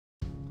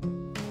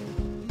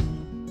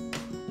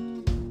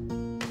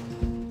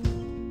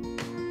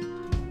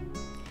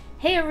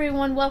Hey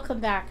everyone, welcome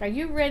back. Are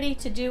you ready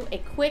to do a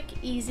quick,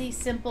 easy,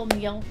 simple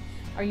meal?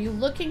 Are you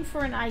looking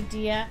for an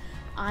idea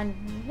on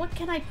what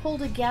can I pull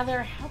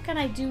together? How can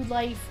I do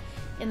life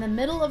in the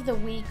middle of the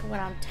week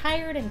when I'm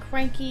tired and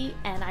cranky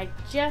and I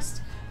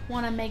just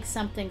want to make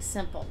something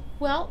simple?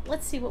 Well,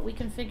 let's see what we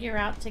can figure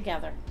out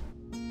together.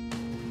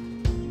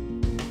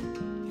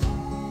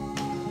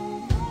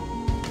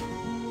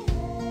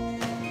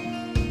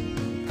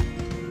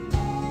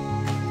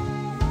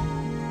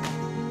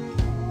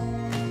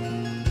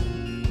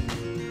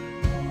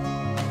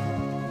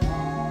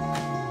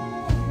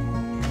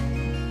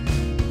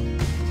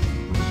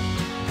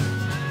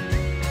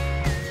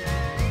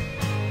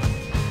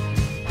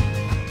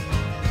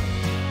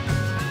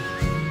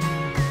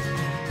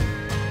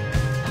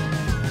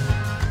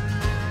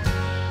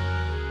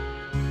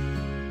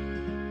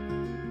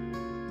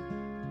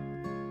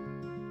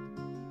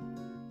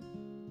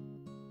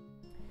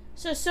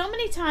 So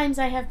many times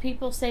I have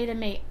people say to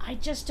me, I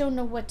just don't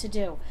know what to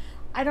do.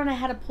 I don't know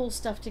how to pull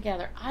stuff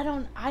together. I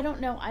don't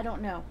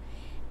know.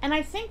 And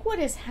I think what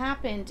has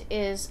happened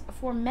is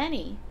for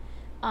many,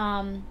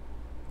 go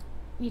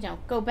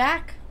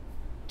back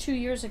 2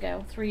 years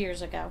ago, 3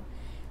 years ago,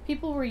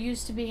 people were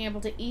used to being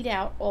able to eat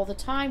out all the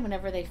time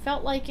whenever they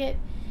felt like it.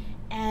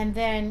 And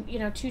then,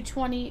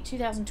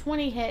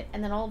 2020 hit,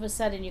 and then all of a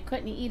sudden you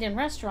couldn't eat in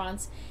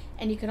restaurants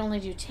and you could only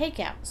do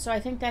takeout. So I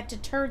think that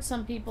deterred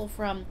some people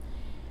from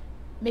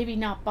maybe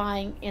not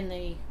buying in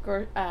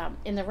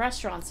the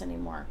restaurants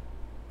anymore.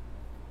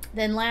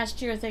 Then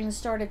last year things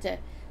started to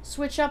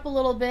switch up a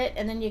little bit,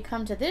 and then you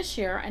come to this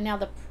year and now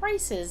the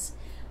prices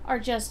are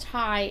just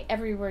high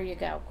everywhere you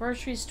go,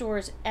 grocery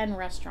stores and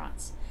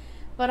restaurants.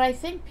 But I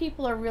think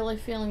people are really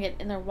feeling it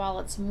in their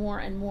wallets more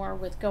and more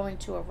with going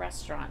to a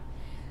restaurant.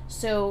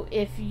 So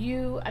if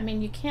you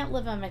can't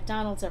live on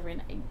McDonald's every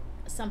night.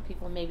 Some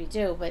people maybe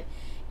do, but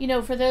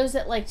for those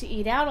that like to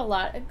eat out a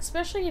lot,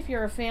 especially if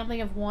you're a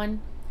family of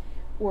one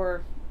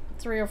or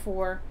 3 or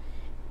 4,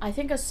 I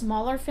think a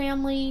smaller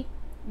family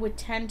would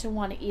tend to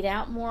want to eat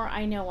out more.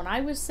 I know when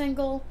I was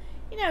single,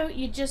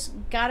 you just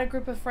got a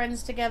group of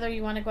friends together,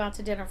 you want to go out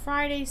to dinner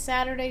Friday,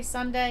 Saturday,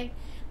 Sunday,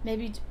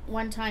 maybe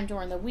one time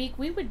during the week.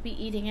 We would be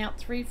eating out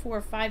 3,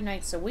 4, 5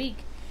 nights a week.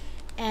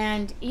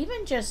 And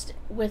even just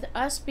with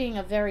us being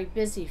a very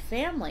busy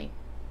family,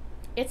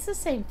 it's the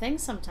same thing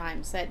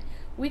sometimes that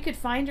we could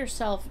find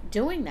ourselves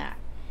doing that.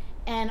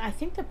 And I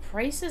think the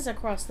prices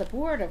across the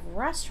board of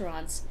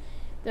restaurants,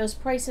 those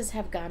prices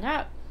have gone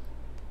up.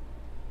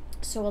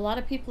 So a lot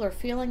of people are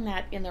feeling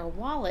that in their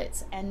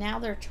wallets, and now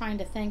they're trying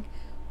to think,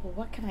 well,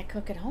 what can I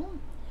cook at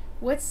home?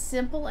 What's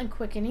simple and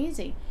quick and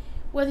easy?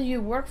 Whether you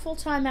work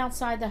full-time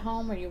outside the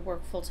home or you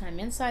work full-time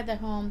inside the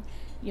home,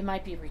 you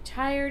might be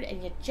retired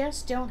and you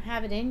just don't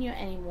have it in you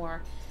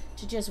anymore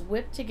to just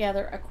whip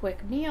together a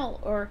quick meal.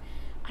 Or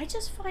I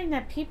just find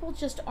that people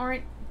just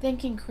aren't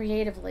thinking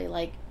creatively.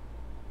 Like,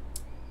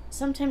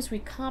 sometimes we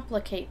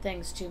complicate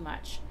things too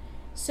much.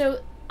 So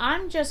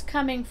I'm just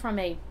coming from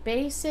a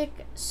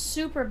basic,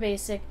 super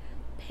basic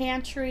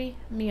pantry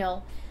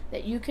meal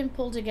that you can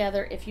pull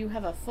together if you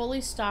have a fully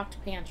stocked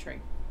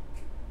pantry.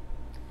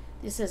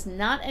 This is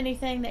not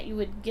anything that you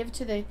would give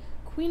to the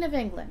Queen of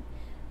England,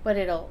 but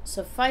it'll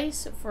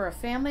suffice for a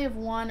family of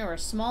one or a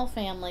small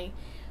family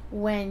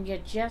when you're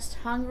just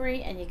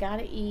hungry and you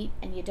gotta eat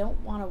and you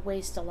don't want to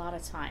waste a lot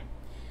of time.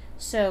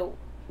 So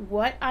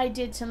what I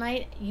did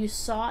tonight, you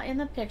saw in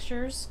the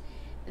pictures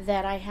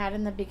that I had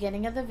in the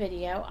beginning of the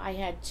video. I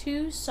had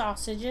 2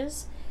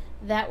 sausages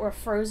that were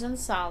frozen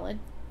solid.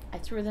 I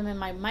threw them in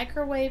my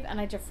microwave and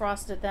I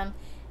defrosted them,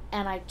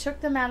 and I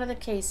took them out of the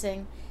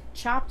casing,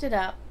 chopped it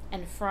up,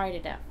 and fried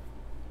it up.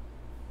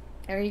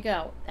 There you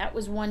go. That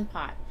was one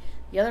pot.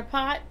 The other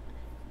pot,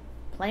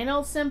 plain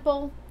old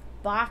simple,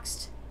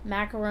 boxed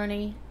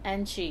macaroni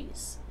and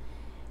cheese.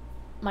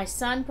 My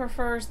son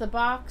prefers the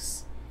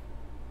box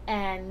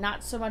and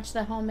not so much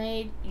the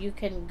homemade. You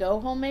can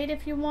go homemade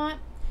if you want.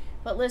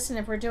 But listen,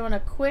 if we're doing a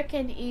quick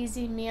and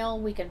easy meal,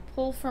 we can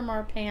pull from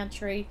our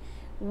pantry,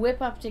 whip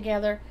up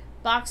together.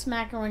 Boxed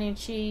macaroni and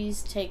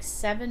cheese takes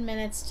 7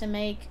 minutes to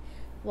make.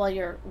 While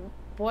you're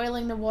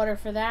boiling the water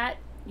for that,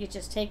 you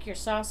just take your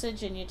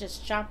sausage and you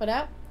just chop it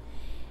up.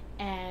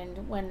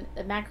 And when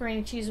the macaroni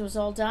and cheese was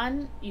all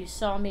done, you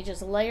saw me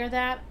just layer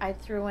that. I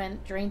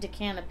drained a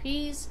can of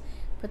peas,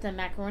 put the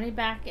macaroni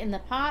back in the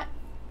pot,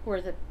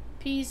 poured the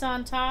peas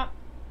on top,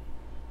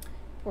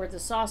 poured the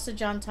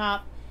sausage on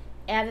top,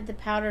 added the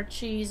powdered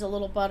cheese, a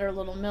little butter, a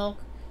little milk,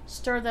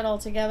 stir that all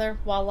together.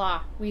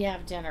 Voila, we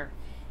have dinner.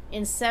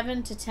 In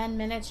 7 to 10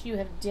 minutes, you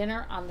have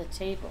dinner on the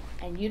table,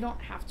 and you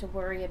don't have to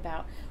worry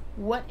about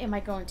what am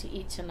I going to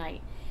eat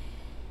tonight.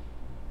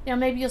 Now,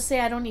 maybe you'll say,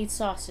 I don't eat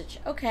sausage.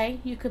 Okay,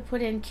 you could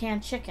put in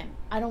canned chicken.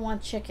 I don't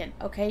want chicken.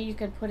 Okay, you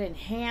can put in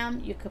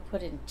ham, you could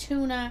put in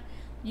tuna,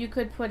 you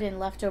could put in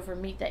leftover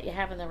meat that you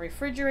have in the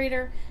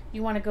refrigerator.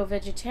 You want to go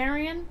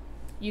vegetarian?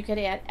 You could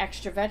add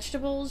extra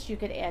vegetables. You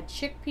could add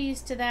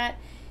chickpeas to that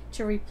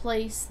to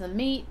replace the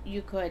meat.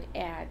 You could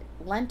add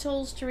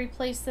lentils to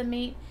replace the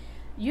meat.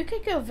 You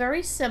could go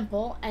very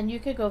simple, and you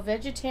could go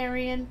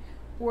vegetarian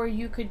or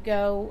you could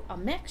go a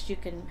mix. You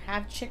can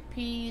have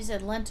chickpeas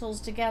and lentils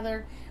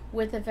together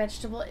with a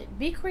vegetable.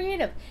 Be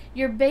creative.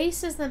 Your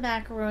base is the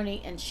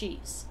macaroni and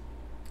cheese.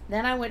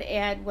 Then I would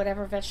add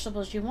whatever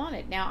vegetables you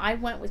wanted. Now I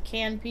went with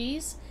canned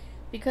peas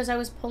because I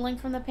was pulling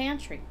from the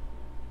pantry.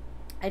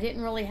 I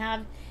didn't really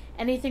have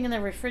anything in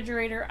the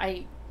refrigerator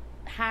I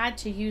had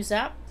to use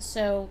up,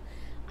 so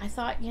I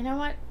thought, you know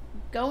what,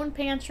 go in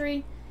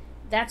pantry.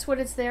 That's what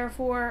it's there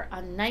for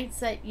on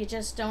nights that you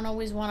just don't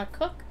always want to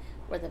cook,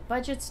 or the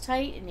budget's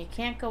tight and you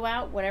can't go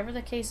out, whatever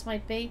the case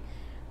might be.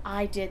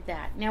 I did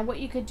that. Now what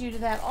you could do to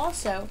that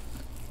also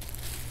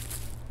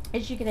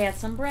is you could add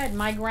some bread.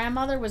 My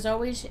grandmother was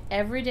always,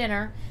 every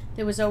dinner,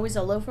 there was always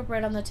a loaf of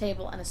bread on the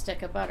table and a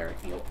stick of butter.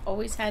 You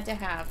always had to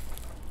have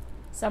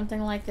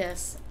something like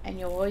this, and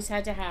you always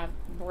had to have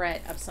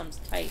bread of some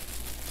type.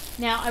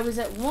 Now I was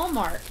at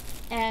Walmart,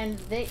 and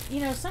they,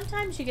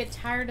 sometimes you get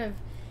tired of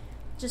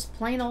just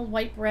plain old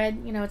white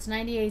bread. It's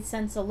 98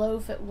 cents a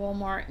loaf at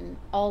Walmart and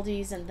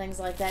Aldi's and things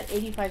like that.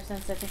 85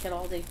 cents I think at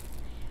Aldi.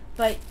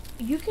 But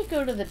you could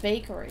go to the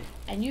bakery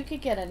and you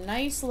could get a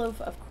nice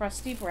loaf of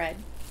crusty bread.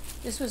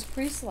 This was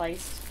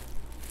pre-sliced,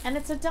 and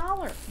it's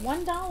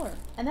 $1,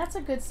 and that's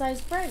a good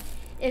sized bread.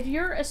 If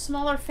you're a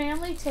smaller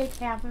family, take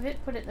half of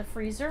it, put it in the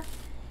freezer,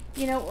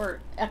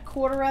 or a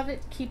quarter of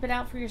it, keep it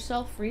out for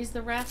yourself, freeze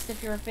the rest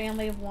if you're a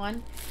family of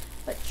one.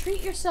 But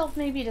treat yourself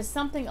maybe to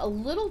something a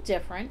little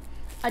different,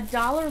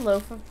 $1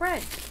 loaf of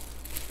bread.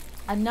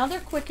 Another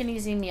quick and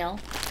easy meal.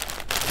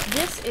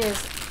 This is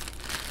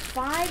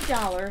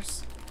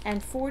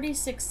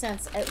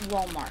 $5.46 at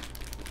Walmart.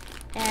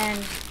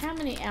 And how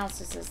many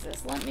ounces is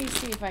this? Let me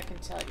see if I can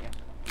tell you.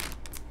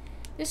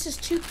 This is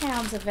 2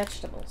 pounds of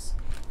vegetables.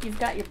 You've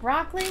got your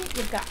broccoli,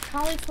 you've got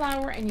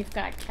cauliflower, and you've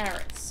got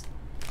carrots.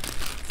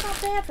 It's not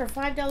bad for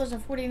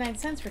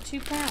 $5.49 for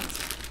 2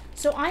 pounds.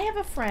 So I have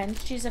a friend,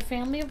 she's a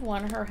family of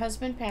one. Her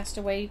husband passed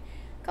away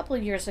a couple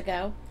of years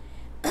ago.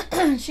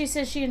 She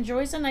says she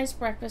enjoys a nice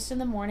breakfast in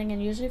the morning,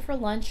 and usually for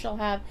lunch she'll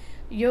have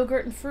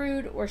yogurt and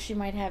fruit, or she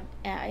might have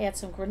add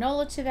some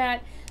granola to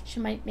that.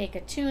 She might make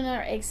a tuna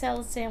or egg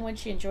salad sandwich.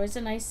 She enjoys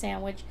a nice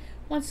sandwich.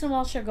 Once in a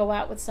while she'll go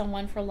out with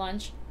someone for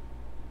lunch.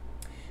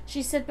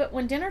 She said, but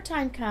when dinner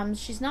time comes,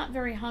 she's not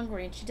very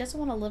hungry and she doesn't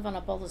want to live on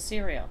a bowl of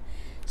cereal.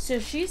 So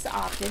she's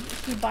opted,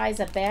 she buys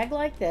a bag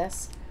like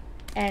this,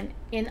 and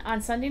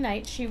on Sunday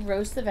night she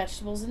roasts the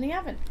vegetables in the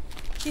oven.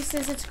 She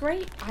says it's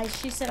great.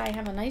 She said I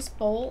have a nice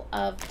bowl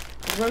of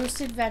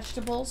roasted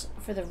vegetables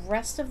for the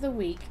rest of the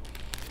week,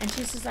 and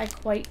she says I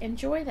quite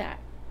enjoy that.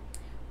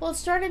 Well, it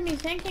started me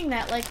thinking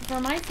that, like, for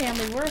my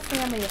family, we're a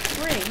family of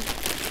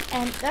 3,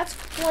 and that's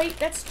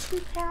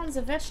 2 pounds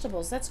of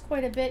vegetables. That's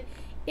quite a bit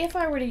if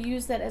I were to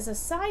use that as a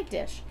side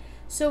dish.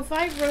 So if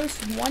I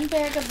roast 1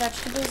 bag of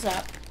vegetables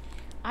up,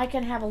 I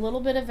can have a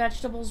little bit of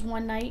vegetables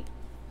one night.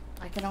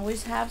 I can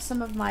always have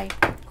some of my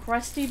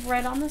crusty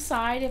bread on the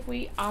side if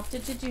we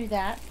opted to do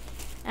that.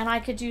 And I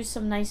could do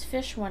some nice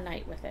fish one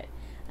night with it.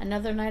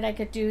 Another night I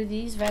could do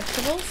these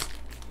vegetables,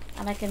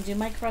 and I can do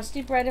my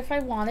crusty bread if I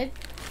wanted.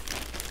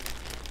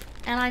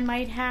 And I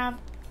might have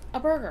a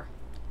burger,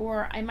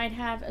 or I might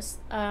have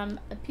a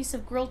piece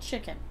of grilled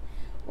chicken,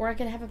 or I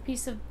could have a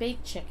piece of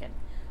baked chicken,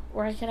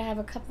 or I could have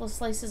a couple of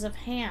slices of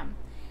ham.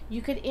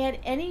 You could add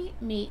any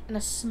meat in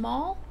a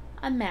small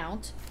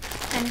amount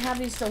and have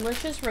these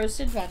delicious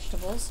roasted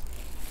vegetables,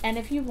 and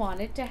if you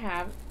wanted to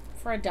have,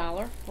 for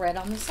 $1, bread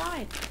on the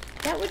side.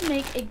 That would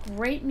make a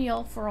great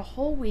meal for a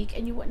whole week,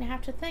 and you wouldn't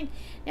have to think.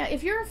 Now,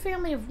 if you're a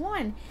family of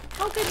 1,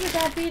 how good would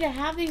that be to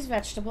have these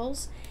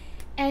vegetables,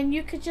 and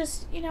you could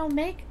just,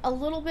 make a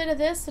little bit of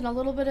this and a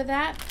little bit of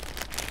that,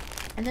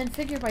 and then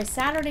figure by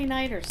Saturday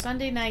night or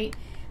Sunday night,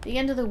 the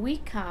end of the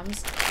week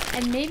comes,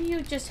 and maybe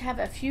you just have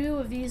a few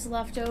of these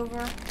left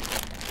over.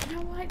 You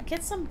know what?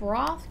 Get some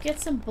broth,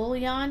 get some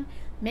bouillon,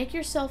 make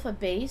yourself a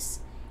base,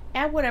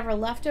 add whatever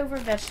leftover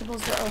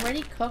vegetables. They're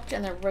already cooked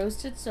and they're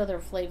roasted, so they're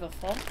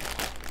flavorful.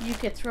 You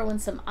could throw in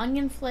some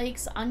onion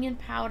flakes, onion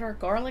powder,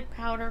 garlic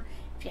powder.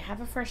 If you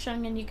have a fresh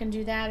onion, you can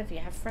do that. If you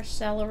have fresh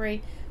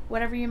celery,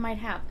 whatever you might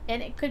have.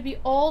 And it could be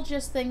all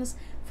just things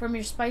from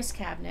your spice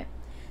cabinet.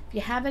 If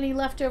you have any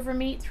leftover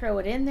meat, throw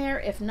it in there.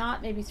 If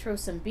not, maybe throw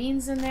some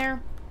beans in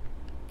there.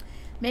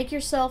 Make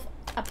yourself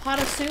a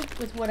pot of soup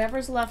with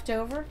whatever's left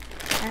over.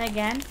 And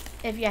again,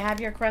 if you have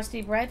your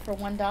crusty bread for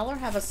 $1,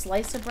 have a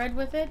slice of bread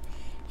with it.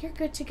 You're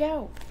good to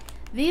go.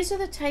 These are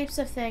the types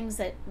of things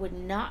that would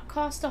not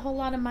cost a whole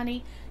lot of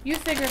money. You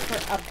figure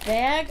for a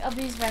bag of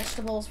these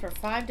vegetables for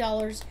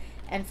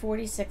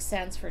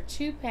 $5.46 for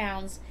 2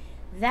 pounds,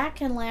 that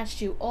can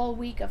last you all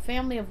week, a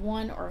family of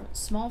 1 or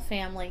small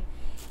family,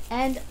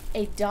 and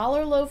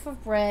 $1 loaf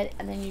of bread,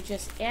 and then you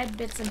just add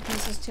bits and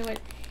pieces to it.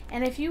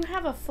 And if you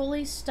have a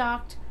fully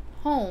stocked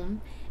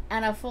home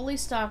and a fully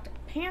stocked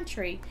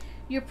pantry,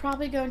 you're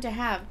probably going to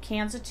have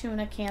cans of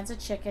tuna, cans of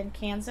chicken,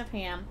 cans of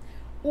ham,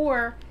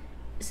 or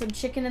some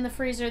chicken in the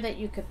freezer that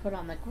you could put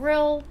on the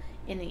grill,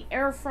 in the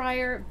air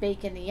fryer,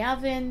 bake in the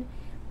oven,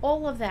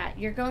 all of that.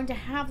 You're going to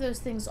have those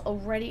things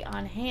already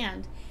on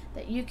hand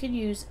that you can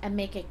use and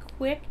make a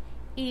quick,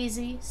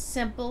 easy,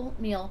 simple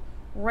meal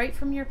right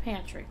from your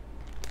pantry.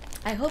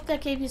 I hope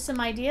that gave you some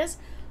ideas.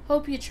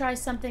 Hope you try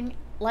something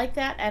like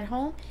that at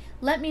home.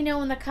 Let me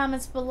know in the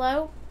comments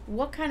below,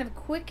 what kind of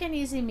quick and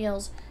easy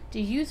meals do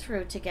you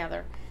throw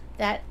together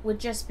that would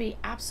just be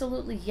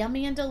absolutely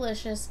yummy and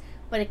delicious,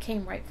 but it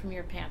came right from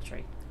your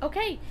pantry.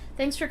 Okay,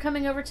 thanks for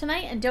coming over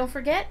tonight, and don't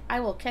forget,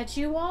 I will catch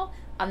you all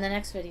on the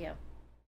next video.